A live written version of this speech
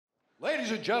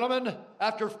Ladies and gentlemen,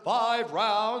 after 5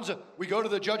 rounds, we go to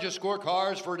the judges'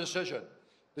 scorecards for a decision.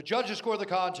 The judges score the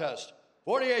contest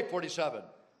 48-47,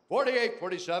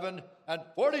 48-47, and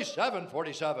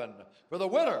 47-47 for the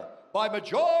winner by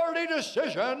majority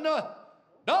decision, Yan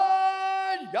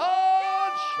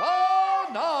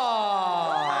Xiaonan.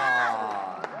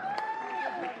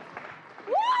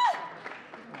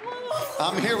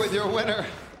 I'm here with your winner,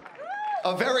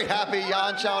 a very happy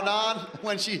Yan Xiaonan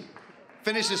when she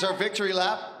finishes her victory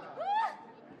lap.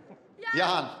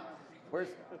 Yan,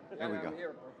 there we go.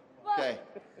 Okay,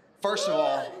 first of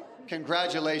all,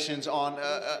 congratulations on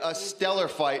a stellar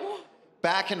fight,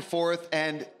 back and forth,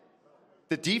 and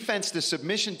the defense, the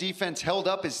submission defense held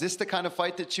up. Is this the kind of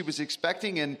fight that she was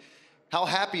expecting? And how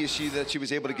happy is she that she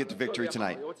was able to get the victory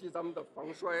tonight? 尤其咱们的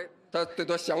防摔，她对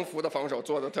她降服的防守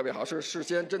做得特别好，是事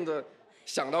先真的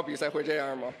想到比赛会这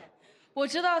样吗？我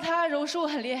知道她柔术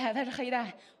很厉害，她是黑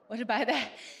带，我是白带，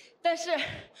但是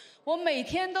我每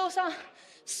天都上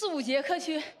4、5节课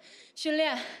去训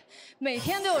练，每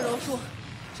天都有柔术，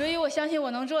所以我相信我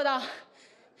能做到。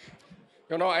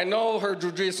You know, I know her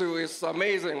jiu-jitsu is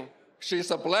amazing.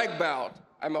 She's a black belt.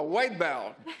 I'm a white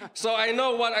belt. So I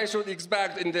know what I should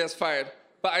expect in this fight.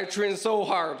 But I trained so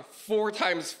hard, 4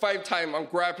 times, 5 times on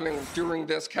grappling during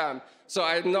this camp. So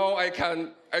I know I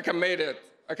can make it.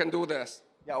 I can do this.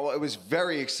 Yeah, well, it was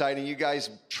very exciting. You guys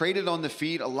traded on the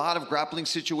feet, a lot of grappling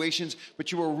situations,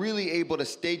 but you were really able to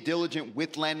stay diligent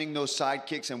with landing those side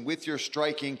kicks and with your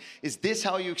striking. Is this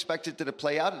how you expected it to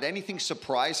play out? Did anything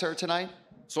surprise her tonight?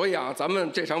 所以啊，咱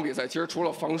们这场比赛其实除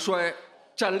了防摔，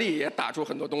站立也打出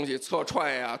很多东西，侧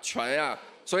踹呀、拳呀，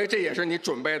所以这也是你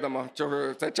准备的吗？就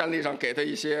是在站立上给他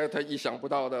一些他意想不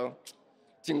到的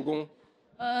进攻。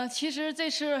其实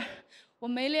这次我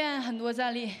没练很多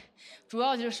站立，主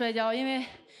要就是摔跤，因为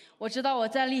我知道我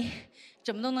站立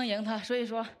怎么都能赢他，所以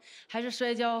说还是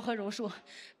摔跤和柔术。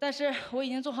但是我已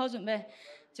经做好准备，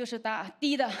就是打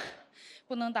低的，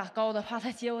不能打高的，怕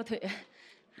他接我腿。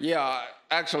Yeah,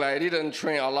 actually, I didn't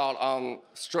train a lot on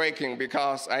striking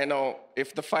because I know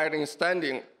if the fighting is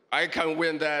standing, I can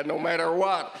win that no matter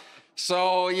what.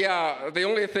 So yeah, the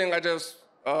only thing I just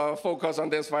focus on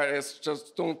this fight is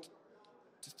just don't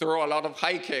throw a lot of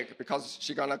high kick because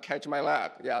she's gonna catch my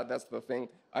leg. Yeah, that's the thing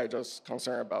I just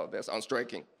concerned about this on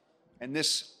striking. And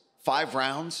this 5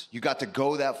 rounds, you got to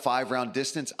go that 5-round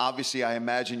distance. Obviously, I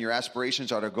imagine your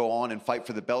aspirations are to go on and fight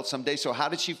for the belt someday. So how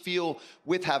did she feel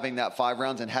with having that 5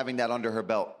 rounds and having that under her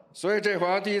belt? 所以这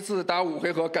回第一次打5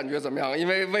回合，感觉怎么样？因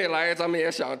为未来咱们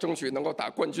也想争取能够打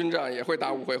冠军战，也会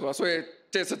打5回合，所以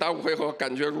这次打5回合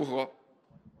感觉如何？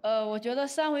我觉得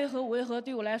3回合、5回合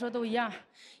对我来说都一样，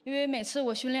因为每次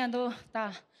我训练都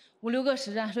打5、6个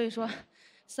实战，所以说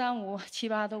3、5、7、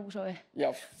8都无所谓。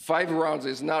Yeah, 5 rounds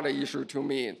is not an issue to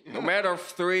me. No matter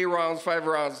 3 rounds, 5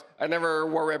 rounds, I never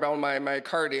worry about my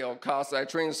cardio because I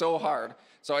train so hard.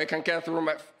 So I can get through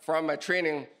from my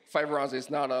training. 5 rounds is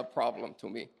not a problem to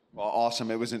me. Well,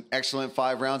 awesome. It was an excellent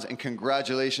 5 rounds, and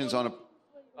congratulations on a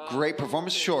great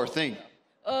performance. Sure thing.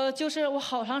 就是我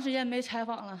好长时间没采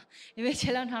访了，因为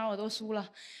前2场我都输了。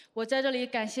我在这里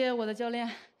感谢我的教练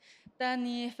丹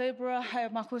尼、菲波，还有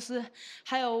马库斯，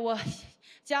还有我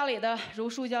家里的柔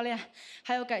术教练，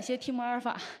还有感谢蒂姆阿尔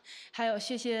法，还有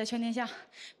谢谢全天下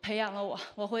培养了我，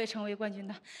我会成为冠军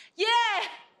的，耶、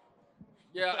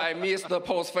Yeah, I missed the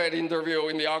post-fight interview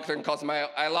in the Octagon because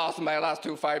I lost my last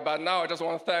 2 fights. But now I just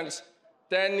want to thank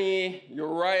Danny,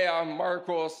 Uriah,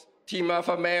 Marcos, Team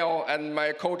Alpha Male, and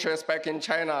my coaches back in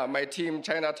China, my team,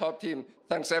 China top team.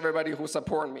 Thanks everybody who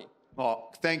support me.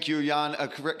 Well, thank you, Yan.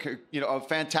 A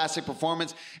fantastic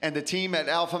performance. And the team at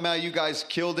Alpha Male, you guys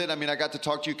killed it. I mean, I got to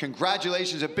talk to you.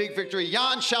 Congratulations, a big victory.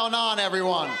 Yan Xiaonan,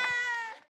 everyone.